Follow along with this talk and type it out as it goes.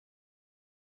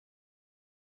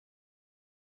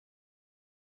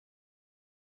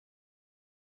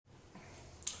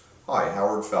Hi,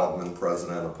 Howard Feldman,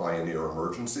 President of Pioneer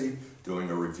Emergency, doing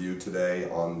a review today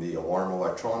on the Alarm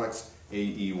Electronics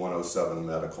AE107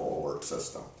 medical alert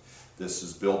system. This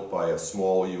is built by a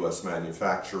small U.S.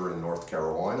 manufacturer in North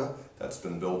Carolina that's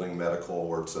been building medical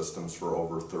alert systems for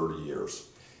over 30 years.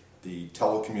 The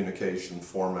telecommunication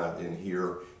format in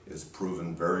here is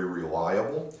proven very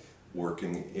reliable,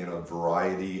 working in a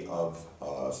variety of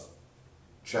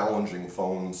challenging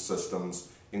phone systems,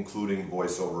 including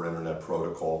voice over internet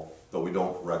protocol, though we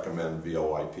don't recommend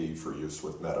VoIP for use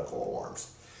with medical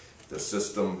alarms. The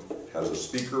system has a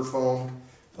speakerphone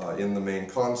in the main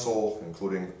console,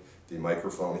 including the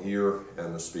microphone here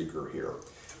and the speaker here.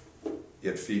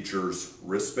 It features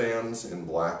wristbands in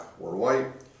black or white,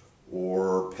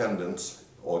 or pendants,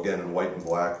 again in white and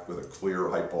black, with a clear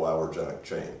hypoallergenic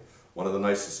chain. One of the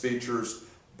nicest features,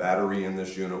 battery in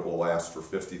this unit will last for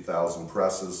 50,000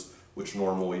 presses, which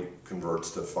normally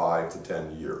converts to 5 to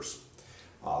 10 years.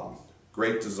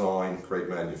 Great design, great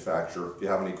manufacturer. If you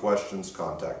have any questions,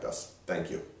 contact us. Thank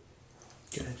you.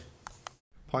 Good.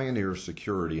 Pioneer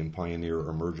Security and Pioneer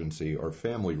Emergency are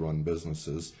family-run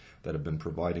businesses that have been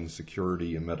providing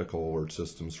security and medical alert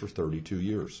systems for 32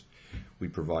 years. We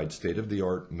provide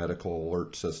state-of-the-art medical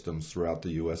alert systems throughout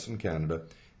the U.S. and Canada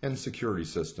and security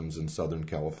systems in Southern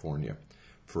California.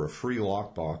 For a free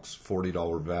lockbox,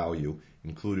 $40 value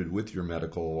included with your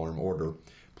medical alarm order,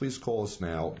 please call us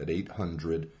now at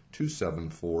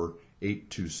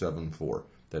 800-274-8274.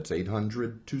 That's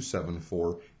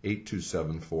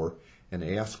 800-274-8274, and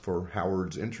ask for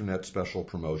Howard's Internet Special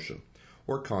Promotion,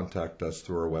 or contact us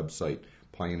through our website,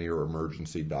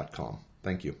 pioneeremergency.com.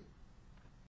 Thank you.